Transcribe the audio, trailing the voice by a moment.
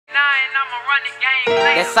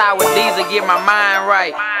That's how with these to get my mind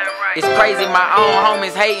right. It's crazy, my own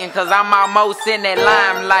homies hating, cause I'm almost in that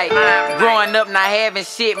limelight. Growing up not having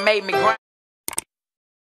shit made me grind.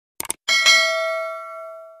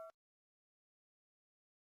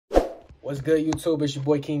 What's good, YouTube? It's your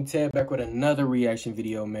boy King Ted back with another reaction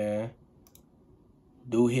video, man.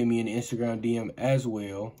 Do hit me in the Instagram DM as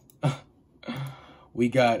well. We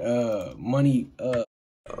got money.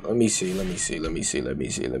 Let me see. We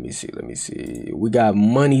got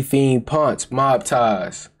MoneyFeinPonce mob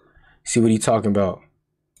ties. See what he talking about.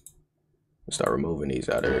 Let's start removing these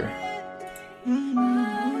out of here.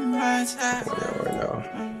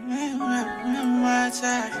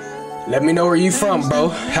 Let me know where you from, bro.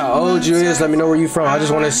 How old you is, let me know where you from. I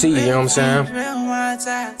just want to see you, you know what I'm saying?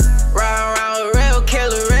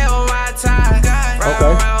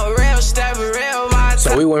 Okay.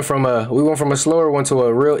 So we went from a slower one to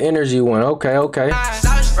a real energy one. Okay.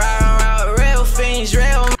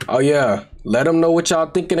 Oh yeah. Let them know what y'all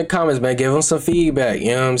think in the comments, man. Give them some feedback, you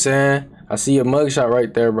know what I'm saying? I see your mugshot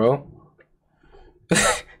right there, bro.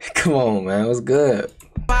 Come on, man. What's good?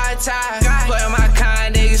 Okay.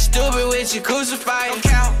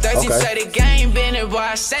 Say the game been it, boy,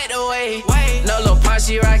 I set away. No little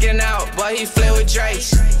Ponce rocking out, boy, he fled with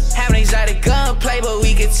Drake's. Having exotic gunplay, but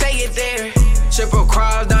we could take it there. Triple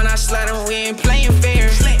cross, down I slide him, we ain't playing fair.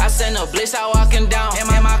 I send no bliss, I walking down in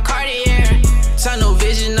my Cartier. Tunnel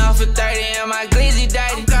vision off of 30 and my glizzy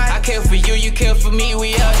daddy. I care for you, you care for me,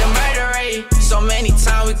 we up the murder rate. So many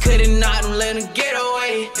times we could've knocked him, let him get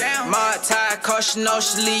away. My tie, caution, no,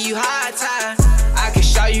 she leave you high tie. I can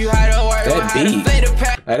show you how to work. That beat.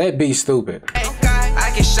 That beat stupid.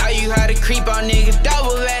 I can show you how to creep on nigga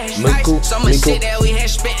double back. Miku, so much shit that we had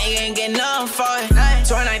spent, nigga ain't get nothing for it.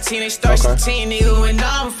 2019 and start 16, nigga went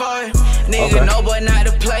nothing for it. Nigga, no boy not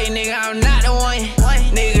to play, nigga, I'm not the one.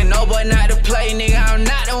 Nigga, no boy not to play, nigga, I'm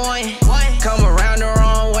not the one. Come around the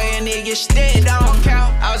wrong way, and nigga still don't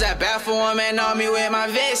count. I was at bat for one man on me with my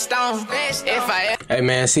vest on. Hey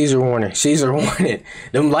man, Caesar warning.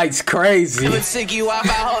 Them lights crazy. If it took you off,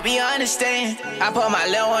 I hope you understand. I put my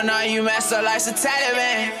little one on you, master like the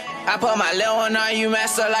Taliban. I put my little one on you,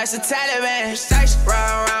 master like the Taliban.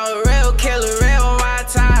 Ride around with real killer, real my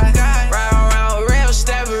time. Ride around with real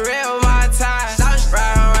stepper, real my time.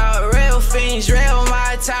 Ride around with real fiends, real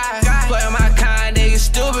my time. Play my kind, nigga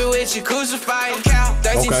stupid with you crucified.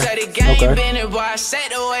 13 said the game been it, boy, I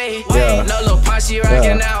set away. No little Ponce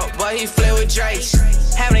rocking out, boy, he fled with Drake's.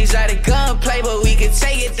 Having exotic gunplay, but we could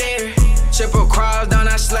take it there. Triple cross, down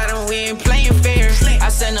I slide him, we ain't playing fair. I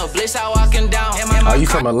send no bliss, I walking down. Oh, you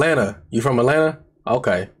from Atlanta? You from Atlanta?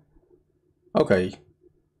 Okay. Okay.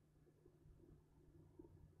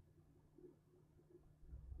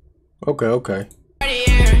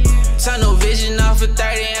 Tunnel vision off of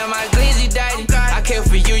 30 and my glizzy daddy. I care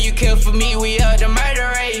for you, you care for me, we up the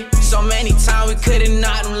murder rate. So many times we could've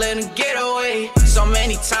knocked him, let him get away. So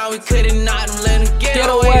many times we could've knocked him, let him get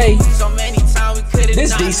away. So many times we could've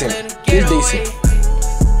knocked him, let him get away. This decent.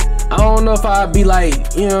 I don't know if I'd be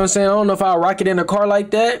like, you know what I'm saying? I don't know if I'd rock it in a car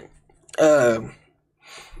like that.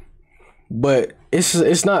 But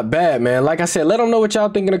it's not bad, man. Like I said, let them know what y'all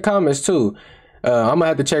think in the comments too. I'm gonna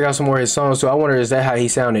have to check out some more of his songs too. I wonder, is that how he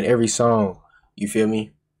sound in every song? You feel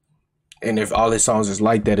me? And if all his songs is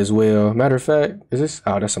like that as well. Matter of fact, is this?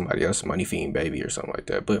 Oh, that's somebody else, Money Fiend Baby or something like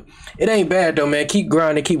that. But it ain't bad though, man. Keep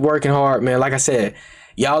grinding, keep working hard, man. Like I said,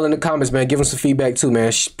 y'all in the comments, man, give him some feedback too,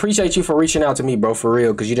 man. Appreciate you for reaching out to me, bro, for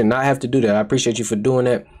real, because you did not have to do that. I appreciate you for doing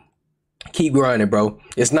that. Keep grinding, bro.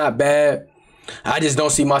 It's not bad. I just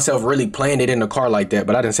don't see myself really playing it in the car like that.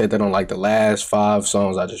 But I didn't say that on like the last 5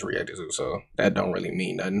 songs I just reacted to, so that don't really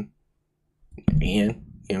mean nothing. And you know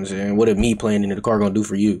what I'm saying? What is me playing in the car gonna do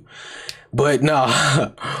for you? But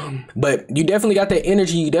nah, but you definitely got that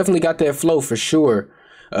energy. You definitely got that flow for sure.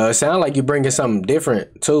 Sound like you're bringing something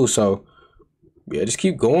different too. So yeah, just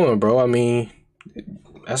keep going, bro. I mean,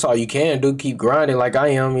 that's all you can do. Keep grinding like I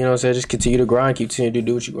am, you know what I'm saying? Just continue to grind, continue to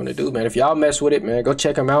do what you're going to do, man. If y'all mess with it, man, go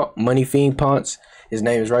check him out. MoneyFeinPonce. His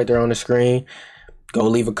name is right there on the screen. Go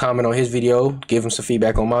leave a comment on his video. Give him some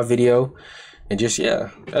feedback on my video. And just,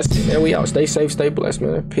 yeah, that's it, man. We out. Stay safe, stay blessed,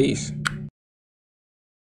 man. Peace.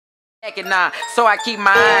 So I keep my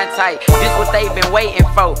eye tight. This what they've been waiting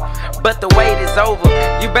for, but the wait is over.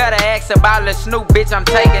 You better ask about Lil Snoop, bitch, I'm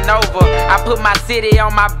taking over. I put my city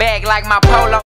on my back like my polo.